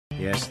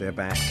Yes, they're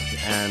back,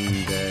 and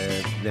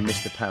they're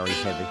Mr. Parry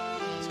heavy.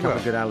 There's a couple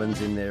of good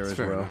Allens in there as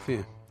well. Enough,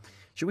 yeah.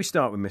 Should we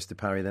start with Mr.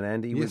 Parry then,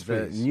 Andy, Yes,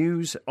 with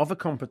news of a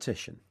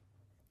competition?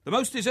 The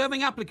most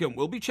deserving applicant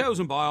will be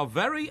chosen by our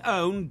very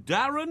own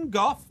Darren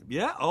Goff.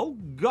 Yeah,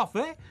 old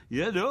Goffy.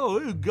 You know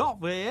who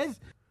Goffy is.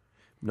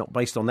 Not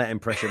based on that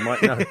impression,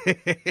 Mike, no.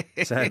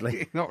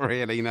 Sadly. Not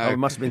really, no. I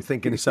must have been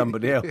thinking of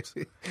somebody else.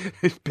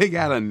 It's Big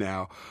Alan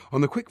now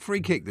on the quick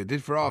free kick they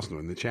did for Arsenal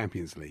in the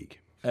Champions League.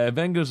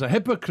 Wenger's a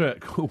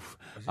hypocrite.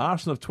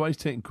 Arsenal have twice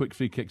taken quick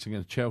free kicks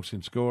against Chelsea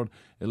and scored.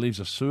 It leaves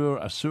a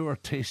sour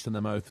taste in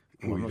the mouth.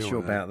 Well, I'm not sure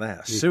about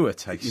that. Sewer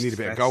taste. You need a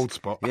bit of gold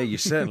spot. Yeah, you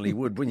certainly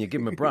would. Wouldn't you? Give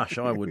him a brush.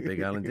 I would,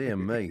 Big Alan. Dear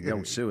me, the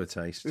old sewer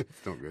taste.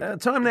 It's not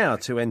good. Time now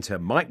to enter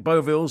Mike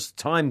Boville's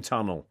Time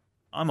Tunnel.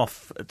 I'm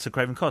off to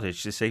Craven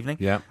Cottage this evening.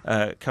 Yeah.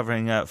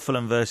 Covering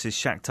Fulham versus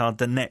Shakhtar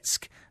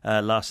Donetsk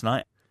last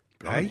night.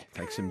 Hey?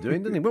 Takes him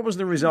doing, doesn't he? What was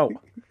the result?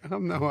 I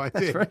have no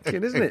idea. That's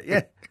right, isn't it?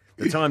 Yeah.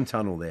 The time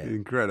tunnel there.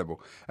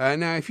 Incredible.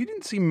 Now, if you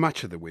didn't see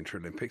much of the Winter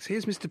Olympics,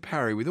 here's Mr.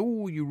 Parry with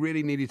all you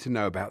really needed to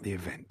know about the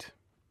event.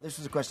 This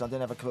was a question I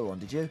didn't have a clue on,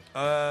 did you?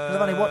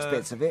 I've only watched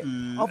bits of it.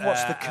 I've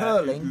watched the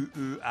curling.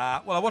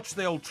 Well, I watched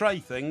the old Trey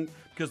thing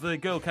because the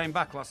girl came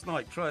back last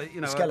night. Trey,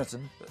 you know,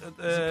 Skeleton.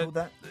 Is it called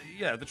that?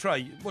 Yeah, the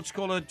Trey. What you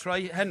call her?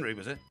 Trey Henry,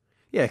 was it?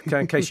 Yeah,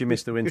 in case you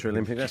missed the Winter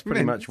Olympics, that's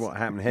pretty much what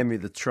happened. Henry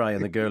the Tray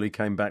and the girl who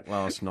came back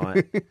last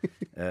night.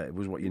 It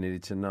was what you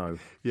needed to know.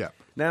 Yeah.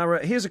 Now,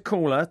 here's a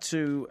caller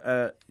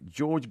to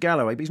George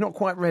Galloway, but he's not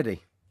quite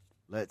ready.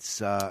 Let's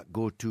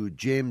go to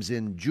James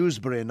in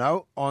Dewsbury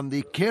now on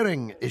the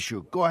caring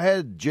issue. Go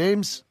ahead,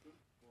 James.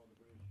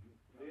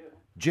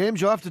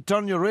 James, you'll have to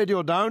turn your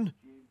radio down.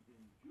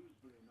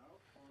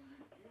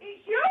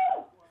 It's you!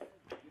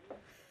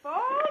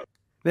 Phone?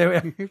 There we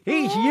are.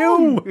 He's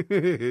you!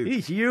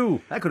 He's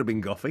you! That could have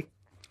been Goffy.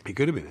 He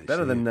could have been, actually.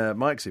 Better than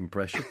Mike's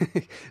impression.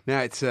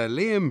 Now, it's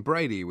Liam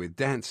Brady with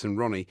Dance and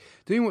Ronnie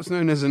doing what's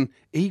known as an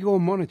Igor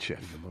Monachev.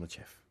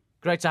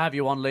 Great to have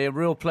you on, Liam.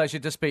 Real pleasure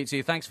to speak to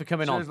you. Thanks for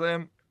coming on. Cheers,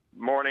 Liam.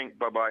 Morning.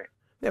 Bye-bye.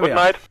 There we Good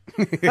are.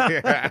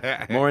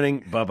 night.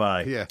 Morning.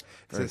 Bye-bye. Yeah. It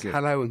Very says good.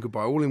 hello and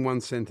goodbye, all in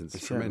one sentence.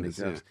 It's It certainly tremendous.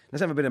 does. Yeah.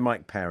 Let's have a bit of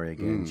Mike Parry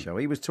again, shall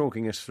we? He was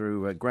talking us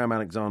through Graham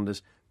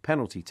Alexander's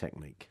penalty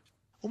technique.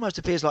 Almost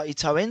appears like he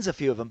toe ends a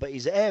few of them, but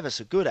he's ever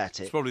so good at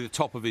It's it. probably the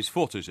top of his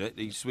foot, is it?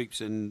 He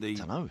sweeps in the. I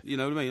don't know. You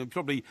know what I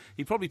mean?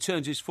 He probably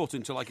turns his foot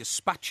into like a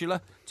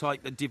spatula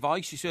type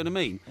device. You see what I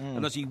mean?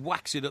 And as he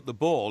whacks it at the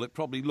ball, it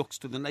probably looks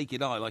to the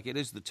naked eye like it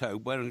is the toe,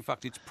 where in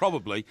fact it's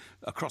probably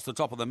across the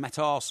top of the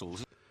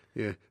metatarsals.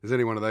 Yeah, there's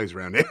only one of those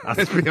around here.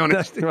 Let's be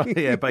honest. Right,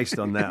 yeah, based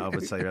on that, I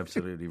would say you're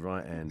absolutely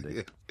right,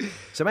 Andy.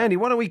 So, Andy,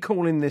 what are we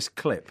calling this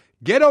clip?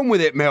 Get on with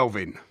it,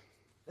 Melvin.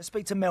 Let's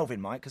speak to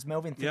Melvin, Mike, because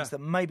Melvin thinks that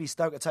maybe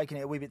Stoke are taking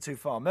it a wee bit too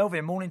far.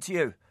 Melvin, morning to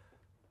you.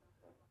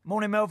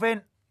 Morning,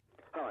 Melvin.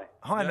 Hi.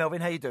 Hi,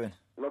 Melvin. How you doing?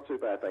 Not too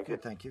bad, thank you.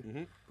 Good, thank you.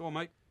 Go on,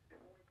 mate.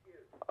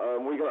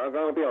 I'm going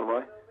to be on,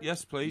 right?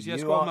 Yes, please. Yes,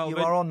 you go are, on, Melvin.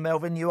 You are on,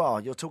 Melvin. You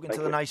are. You're talking Thank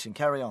to the you. nation.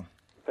 Carry on.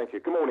 Thank you.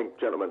 Good morning,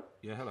 gentlemen.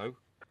 Yeah, hello.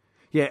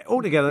 Yeah,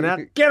 all together now.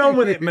 Get on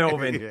with it,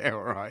 Melvin. Yeah,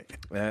 all right.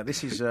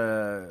 This is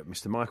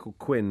Mr. Michael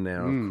Quinn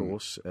now, of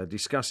course,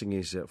 discussing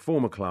his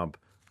former club,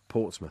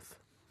 Portsmouth.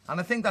 And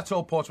I think that's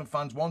all Portsmouth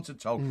fans wanted,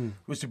 Tom,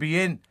 was to be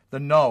in the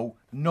know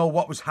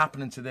what was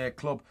happening to their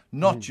club,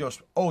 not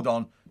just, hold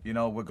on,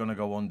 we're going to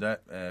go under,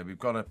 we've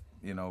got to,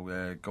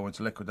 go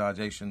into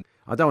liquidation.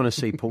 I don't want to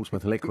see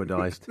Portsmouth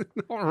liquidised.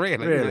 Not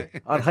really. Really?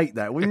 I'd hate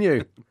that, wouldn't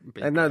you?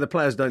 And no, the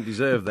players don't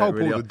deserve that, Pulp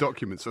really. all the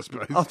documents, I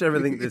suppose. After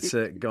everything that's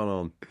gone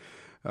on.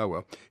 Oh,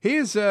 well.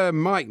 Here's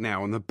Mike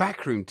now on the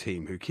backroom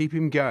team who keep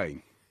him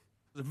going.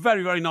 It's a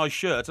very, very nice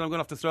shirt, and I'm going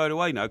to have to throw it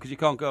away now because you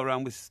can't go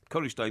around with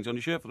curry stains on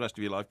your shirt for the rest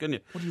of your life, can you?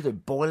 What do you do,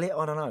 boil it?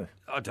 I don't know.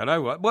 I don't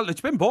know. Well,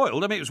 it's been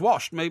boiled. I mean, it was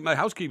washed. My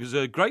housekeeper's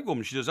a great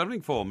woman. She does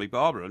everything for me,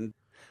 Barbara. And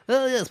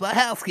Oh, yes, my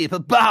housekeeper,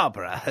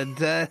 Barbara, and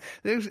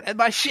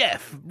my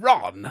chef,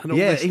 Ron. And all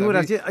Yeah, this he stuff. would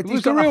have. It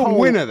was a real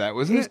winner, that,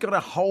 wasn't He's it? got a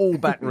whole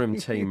backroom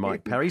team,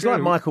 Mike Parry. He's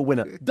like Michael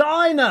Winner.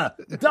 Diner!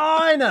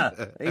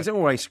 He's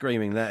always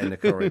screaming that in the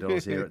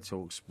corridors here at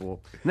talkSPORT.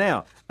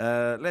 Now,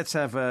 let's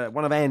have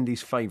one of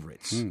Andy's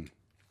favourites.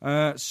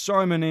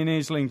 Simon in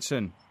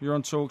Islington. You're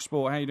on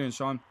talkSPORT. How you doing,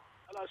 Simon?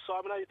 Hello,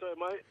 Simon. How you doing,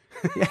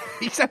 mate?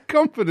 He's so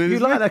confident. You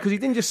isn't like he? that because he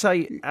didn't just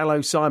say,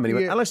 hello, Simon. He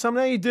went, hello, Simon,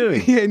 how you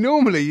doing? Yeah,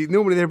 normally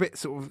they're a bit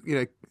sort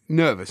of,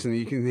 nervous and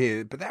you can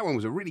hear, but that one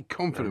was a really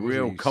confident,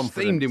 real wasn't he?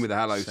 confident. Themed him with a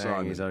hello, saying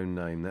Simon. his own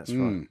name, that's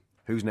right.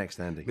 Who's next,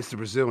 Andy? Mr.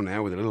 Brazil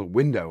now with a little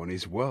window on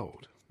his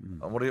world.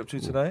 And what are you up to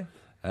today?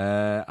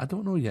 I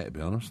don't know yet, to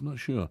be honest. I'm not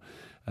sure.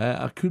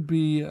 I could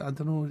be. I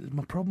don't know.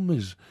 My problem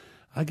is,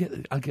 I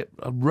get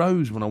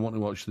aroused when I want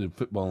to watch the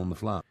football on the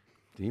flat.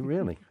 Do you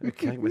really?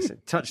 Okay,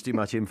 touch too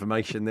much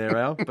information there,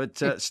 Al.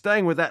 But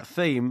staying with that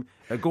theme,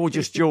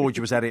 Gorgeous George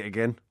was at it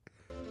again.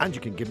 And you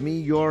can give me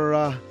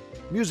your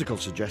musical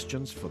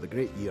suggestions for the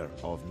great year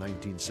of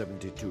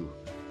 1972,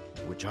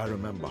 which I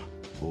remember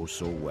oh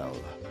so well.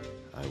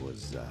 I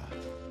was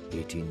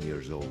 18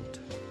 years old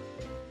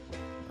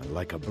and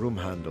like a broom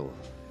handle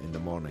in the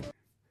morning.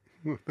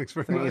 Well, thanks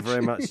very Thank much. you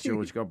very much,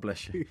 George. God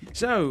bless you.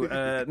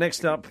 So,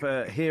 next up,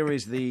 here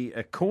is the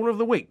caller of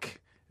the week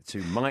to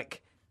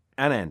Mike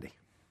and Andy.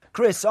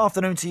 Chris,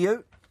 afternoon to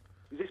you.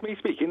 Is this me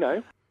speaking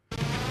now?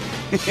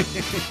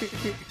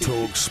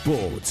 Talk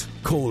Sport,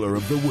 caller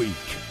of the week.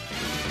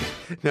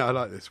 No, I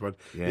like this one.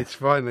 Yeah.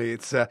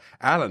 It's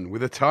Alan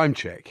with a time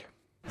check.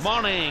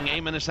 Morning,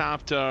 8 minutes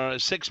after,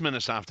 6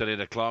 minutes after 8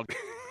 o'clock.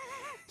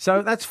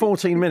 So that's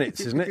 14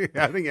 minutes, isn't it?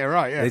 I think you're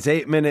right, yeah. It's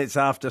 8 minutes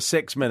after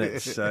 6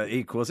 minutes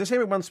equals. Let's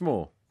hear it once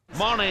more.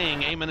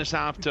 Morning, 8 minutes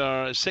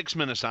after, 6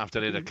 minutes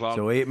after 8 o'clock.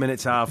 So 8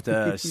 minutes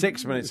after,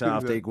 6 minutes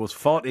after equals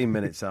 14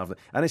 minutes after.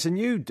 And it's a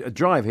new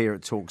drive here at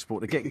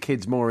talkSPORT to get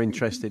kids more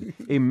interested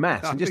in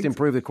maths and just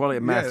improve the quality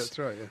of maths. Yeah, that's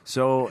right, yeah.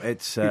 So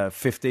it's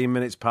 15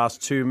 minutes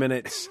past 2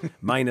 minutes,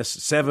 minus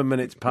 7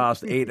 minutes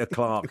past 8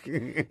 o'clock.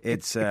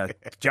 It's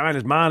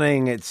China's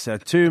morning, it's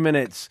 2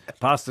 minutes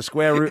past the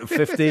square root of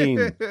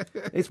 15.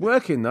 It's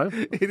working, though.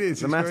 It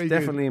is. The it's maths very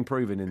definitely good.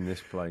 improving in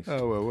this place.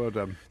 Oh, well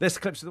done. There's the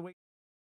clips of the week.